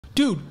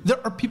Dude, there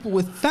are people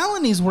with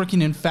felonies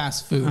working in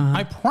fast food.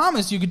 I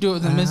promise you could do it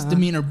with a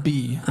misdemeanor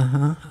B.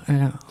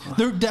 Yeah.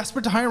 They're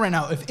desperate to hire right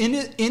now. If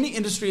any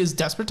industry is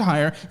desperate to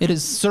hire, it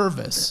is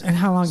service. And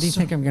how long do you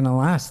think I'm going to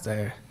last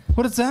there?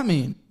 What does that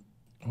mean?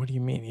 What do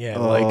you mean? Yeah,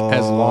 like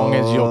as long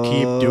as you'll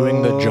keep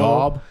doing the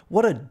job.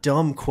 What a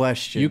dumb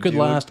question. You could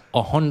last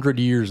 100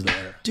 years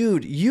there.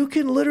 Dude, you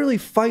can literally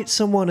fight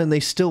someone and they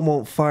still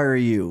won't fire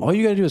you. All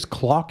you gotta do is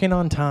clock in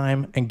on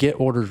time and get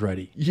orders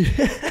ready.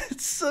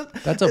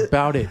 That's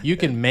about it. You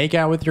can make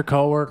out with your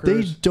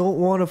coworkers. They don't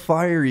want to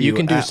fire you. You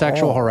can do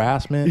sexual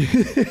harassment.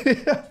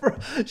 Yeah, bro.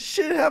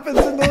 Shit happens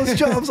in those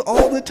jobs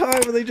all the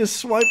time and they just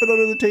swipe it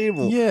under the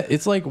table. Yeah,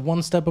 it's like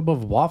one step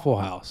above Waffle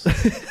House.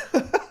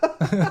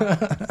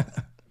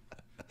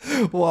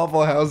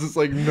 Waffle House is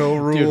like no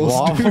rules. Dude,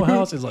 Waffle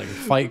House is like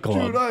Fight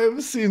Club. Dude, I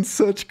have seen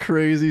such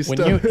crazy stuff.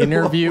 When you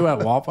interview at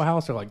Waffle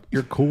House, they're like,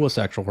 you're cool with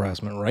sexual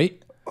harassment,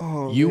 right?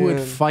 Oh, you would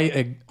fight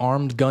an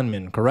armed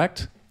gunman,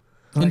 correct?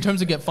 In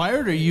terms of get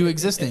fired, or are you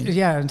existing?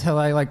 Yeah, until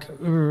I like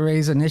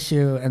raise an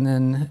issue and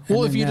then.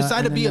 Well, if you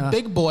decide to be a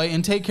big boy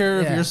and take care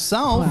of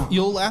yourself,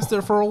 you'll last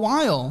there for a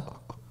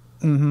while.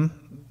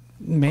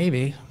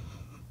 Maybe.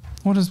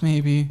 What is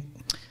maybe?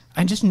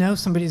 I just know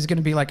somebody's going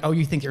to be like, oh,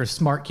 you think you're a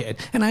smart kid.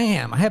 And I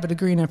am. I have a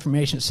degree in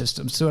information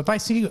systems. So if I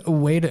see a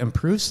way to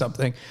improve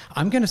something,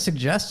 I'm going to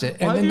suggest it.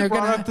 And then they're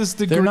going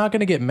to. They're not going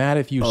to get mad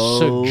if you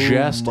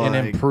suggest an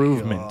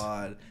improvement.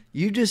 God.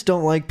 You just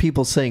don't like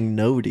people saying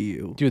no to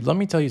you. Dude, let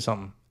me tell you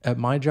something. At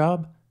my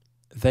job,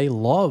 they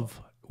love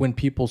when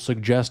people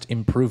suggest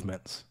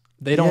improvements.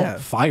 They don't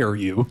fire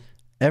you.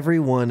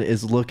 Everyone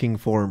is looking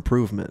for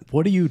improvement.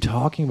 What are you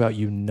talking about,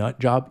 you nut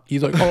job?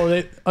 He's like,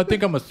 oh, I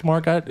think I'm a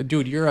smart guy.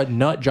 Dude, you're a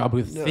nut job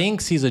who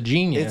thinks he's a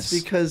genius.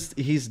 It's because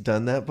he's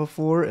done that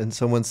before, and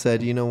someone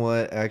said, you know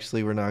what,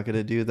 actually, we're not going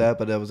to do that,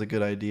 but that was a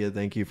good idea.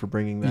 Thank you for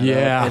bringing that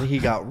up. And he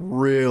got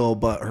real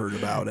butthurt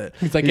about it.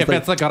 He's like, if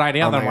it's a good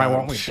idea, then why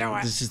won't we do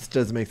it? This just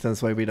doesn't make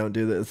sense why we don't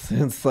do this.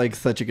 It's like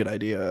such a good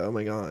idea. Oh,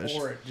 my gosh.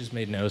 Or it just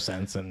made no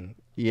sense. And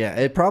yeah,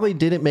 it probably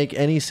didn't make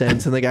any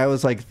sense. And the guy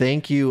was like,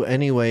 thank you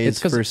anyways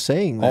for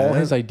saying that. All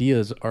his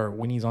ideas are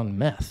when he's on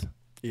meth.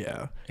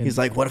 Yeah. He's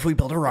like, what if we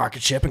build a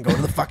rocket ship and go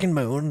to the fucking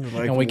moon?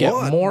 Like, and we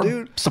get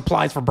more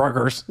supplies for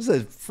burgers. This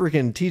is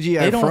freaking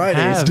TGI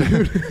Fridays,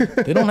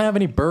 dude. They don't have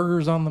any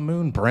burgers on the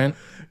moon, Brent.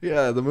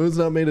 Yeah, the moon's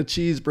not made of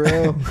cheese,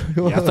 bro.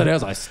 Yes, it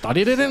is. I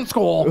studied it in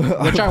school,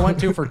 which I went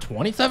to for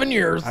 27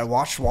 years. I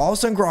watched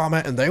Wallace and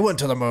Gromit, and they went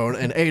to the moon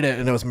and ate it,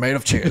 and it was made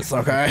of cheese,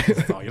 okay?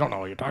 Oh, you don't know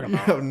what you're talking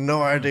about. You have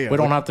no idea. We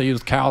don't have to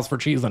use cows for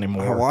cheese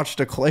anymore. I watched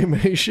a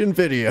claymation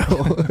video,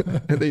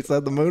 and they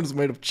said the moon is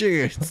made of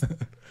cheese.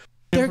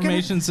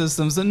 Information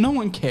systems that no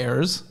one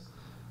cares.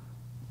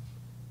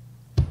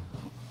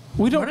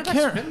 We don't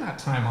care. What did I spend that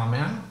time on,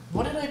 man?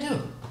 What did I do?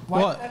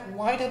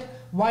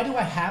 Why do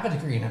I have a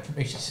degree in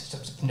information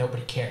systems if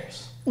nobody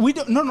cares? We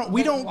don't. No,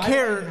 we don't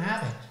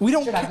care. We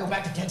don't. Should I go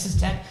back to Texas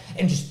Tech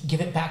and just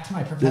give it back to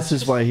my professor? This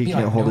is why he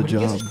can't hold a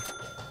job.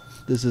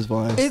 This is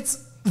why.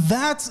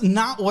 That's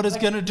not what is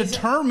going to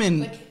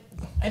determine.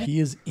 He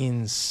is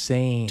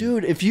insane.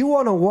 Dude, if you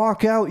want to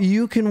walk out,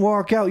 you can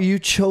walk out. You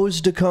chose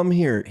to come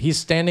here. He's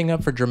standing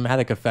up for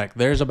dramatic effect.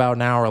 There's about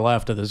an hour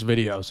left of this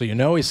video, so you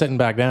know he's sitting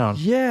back down.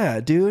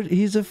 Yeah, dude.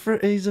 He's a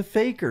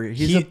faker.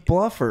 He's a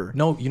bluffer.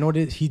 No, you know what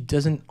it is? He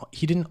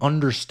didn't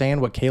understand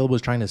what Caleb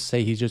was trying to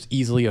say. He's just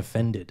easily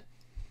offended.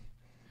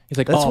 He's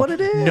like, that's what it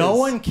is. No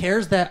one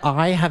cares that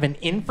I have an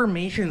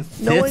information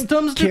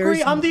systems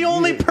degree. I'm the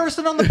only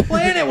person on the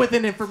planet with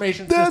an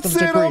information systems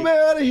degree. That's it. I'm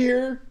out of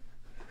here.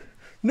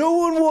 No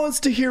one wants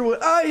to hear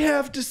what I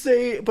have to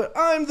say, but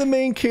I'm the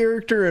main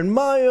character in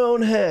my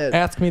own head.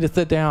 Ask me to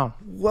sit down.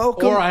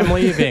 Welcome. Or I'm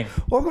leaving.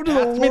 Welcome to the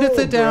world, Ask me to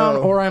sit down,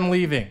 bro. or I'm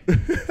leaving.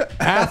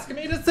 Ask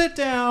me to sit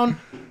down.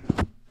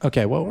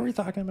 Okay, what were we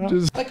talking about?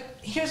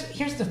 Like,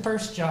 here's the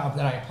first job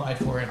that I applied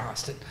for in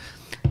Austin.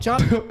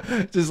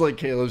 Just like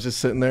Caleb's just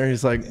sitting there.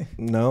 He's like,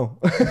 no.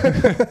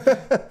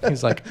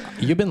 He's like,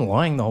 you've been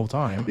lying the whole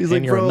time. He's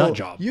and like, you're bro, a nut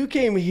job. You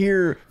came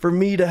here for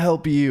me to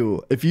help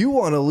you. If you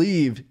want to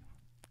leave,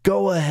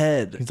 go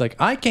ahead. He's like,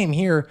 I came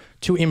here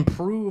to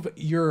improve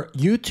your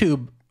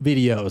YouTube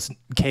videos,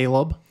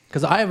 Caleb,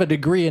 because I have a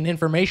degree in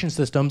information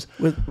systems,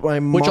 with my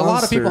which a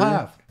lot of people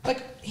have.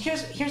 Like,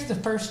 here's the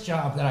first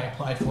job that I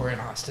applied for in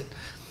Austin.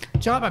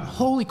 Job I'm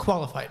wholly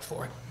qualified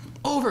for,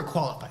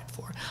 overqualified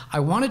for. I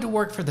wanted to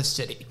work for the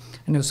city,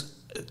 and it was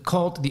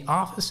called the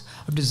Office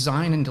of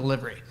Design and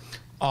Delivery.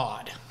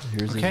 Odd.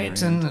 Okay,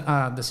 it's in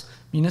this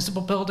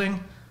municipal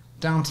building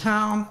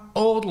downtown,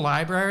 old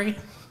library.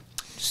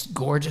 Just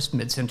gorgeous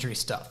mid-century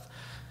stuff.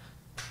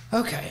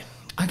 Okay,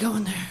 I go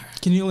in there.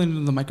 Can you lean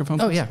into the microphone?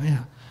 Oh,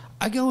 yeah.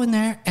 I go in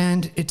there,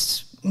 and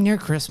it's near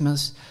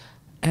Christmas,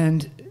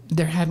 and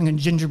they're having a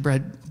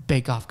gingerbread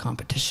bake-off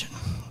competition.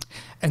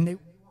 And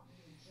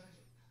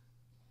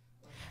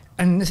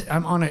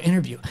I'm on an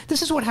interview.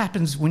 This is what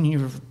happens when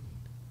you're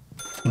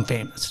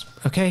famous.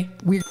 Okay,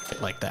 weird shit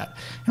like that.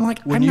 And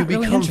like, When I'm you not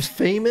really become interested.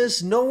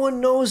 famous, no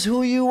one knows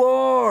who you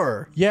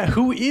are. Yeah,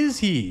 who is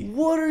he?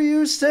 What are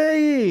you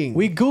saying?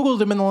 We Googled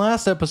him in the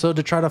last episode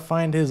to try to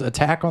find his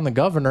attack on the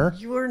governor.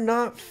 You are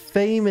not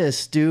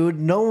famous, dude.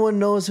 No one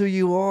knows who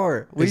you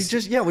are. We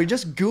just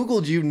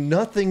Googled you.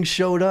 Nothing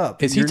showed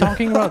up. Is he You're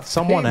talking not about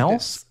someone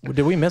famous. else?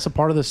 Did we miss a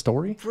part of the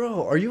story?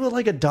 Bro, are you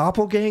like a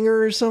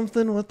doppelganger or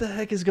something? What the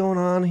heck is going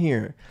on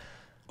here?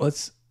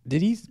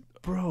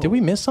 Did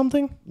we miss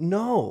something?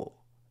 No.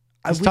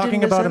 He's We didn't talking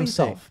miss about anything.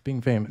 himself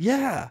being famous.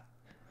 Yeah.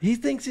 He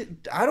thinks it.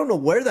 I don't know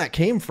where that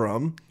came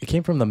from. It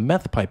came from the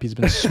meth pipe he's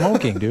been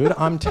smoking, dude.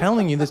 I'm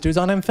telling you, this dude's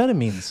on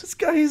amphetamines. This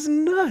guy is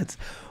nuts.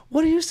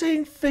 What are you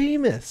saying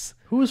famous?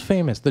 Who is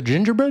famous? The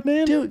gingerbread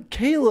man? Dude,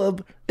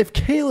 Caleb, if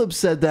Caleb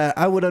said that,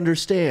 I would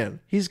understand.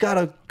 He's got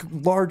a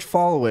large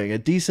following, a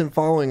decent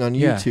following on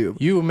Yeah, YouTube.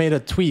 you made a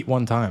tweet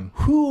one time.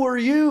 Who are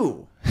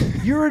you?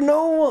 You're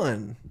no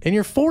one. And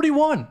you're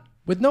 41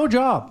 with no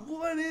job.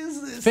 What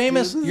is this?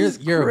 Famous, dude? This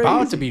is you're about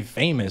crazy. to be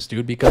famous,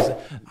 dude, because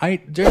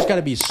there's got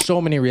to be so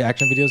many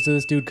reaction videos to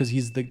this dude because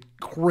he's the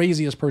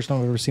craziest person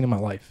I've ever seen in my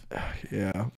life. Yeah.